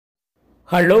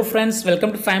Hello friends,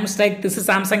 welcome to Famous Tech. This is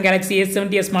Samsung Galaxy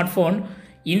A70s smartphone.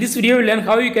 In this video, we'll learn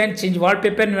how you can change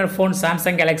wallpaper in your phone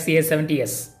Samsung Galaxy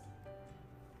A70s.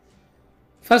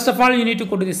 First of all, you need to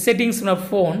go to the settings in your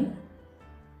phone.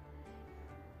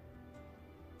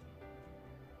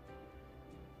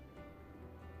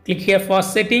 Click here for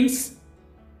settings.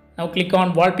 Now click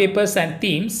on wallpapers and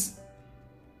themes.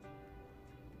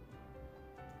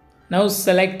 Now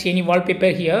select any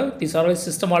wallpaper here. These are all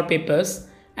system wallpapers.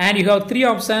 And you have three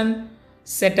options: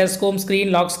 set as home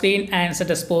screen, lock screen, and set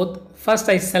as both. First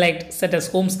I select set as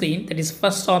home screen, that is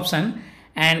first option,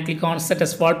 and click on set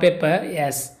as wallpaper.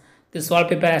 Yes, this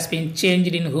wallpaper has been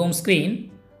changed in home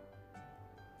screen.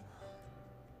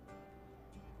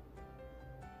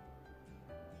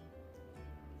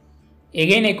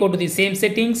 Again I go to the same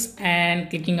settings and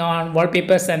clicking on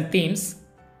wallpapers and themes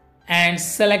and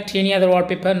select any other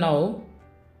wallpaper now.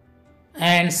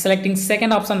 And selecting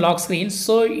second option lock screen,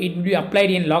 so it will be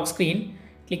applied in lock screen.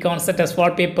 Click on set as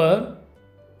wallpaper.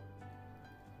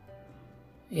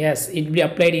 Yes, it will be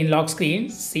applied in lock screen.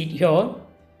 See it here.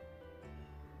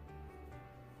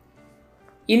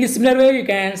 In the similar way, you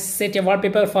can set a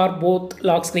wallpaper for both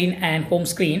lock screen and home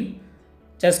screen.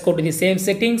 Just go to the same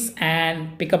settings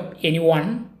and pick up any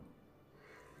one.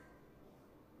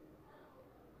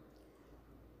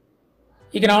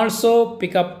 You can also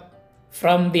pick up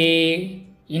from the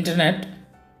internet.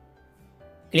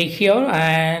 Click here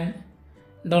and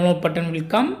download button will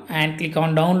come and click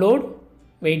on download.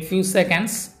 Wait few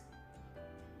seconds.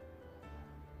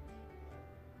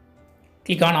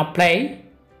 Click on apply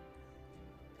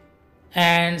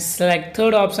and select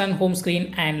third option home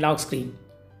screen and lock screen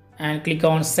and click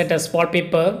on set as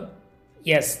wallpaper.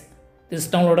 Yes, this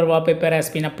downloaded wallpaper has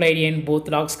been applied in both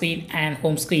lock screen and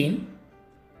home screen.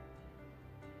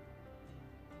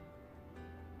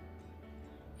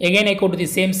 Again I go to the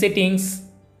same settings,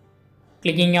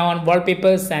 clicking on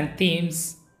wallpapers and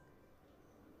themes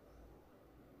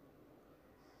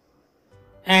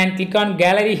and click on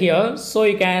gallery here, so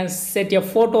you can set your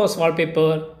photo as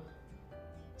wallpaper.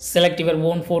 Select your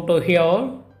own photo here.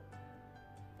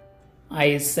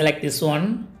 I select this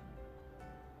one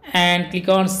and click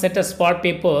on set as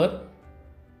wallpaper.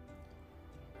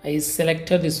 I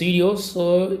selected this video,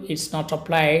 so it's not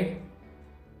applied.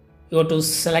 You go to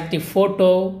select the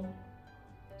photo.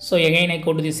 So again I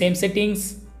go to the same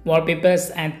settings,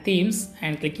 wallpapers and themes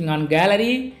and clicking on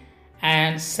gallery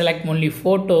and select only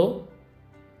photo.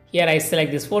 Here I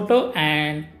select this photo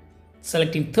and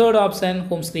selecting third option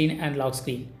home screen and lock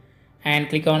screen and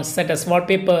click on set as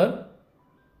wallpaper.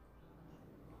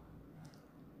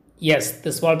 Yes,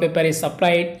 this wallpaper is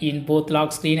applied in both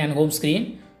lock screen and home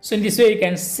screen. So in this way you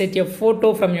can set your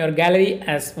photo from your gallery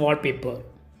as wallpaper.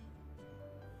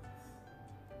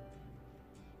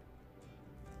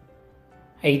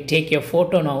 I take a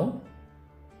photo now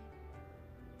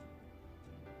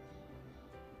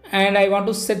and I want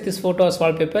to set this photo as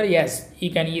wallpaper. Yes,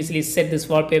 you can easily set this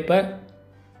wallpaper.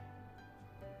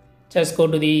 Just go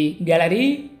to the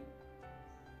gallery,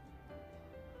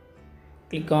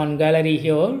 click on gallery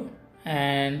here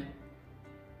and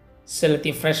select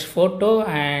the fresh photo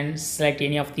and select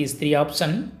any of these three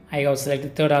options. I have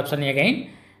selected third option again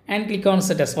and click on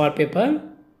set as wallpaper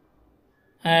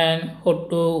and go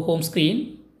to home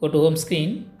screen.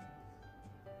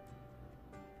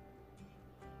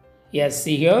 Yes,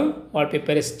 see here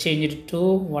wallpaper is changed to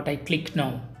what I click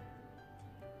now.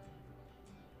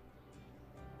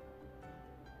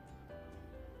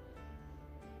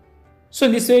 So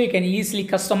in this way you can easily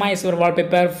customize your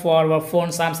wallpaper for our phone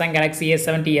Samsung Galaxy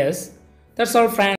A70s. That's all friends.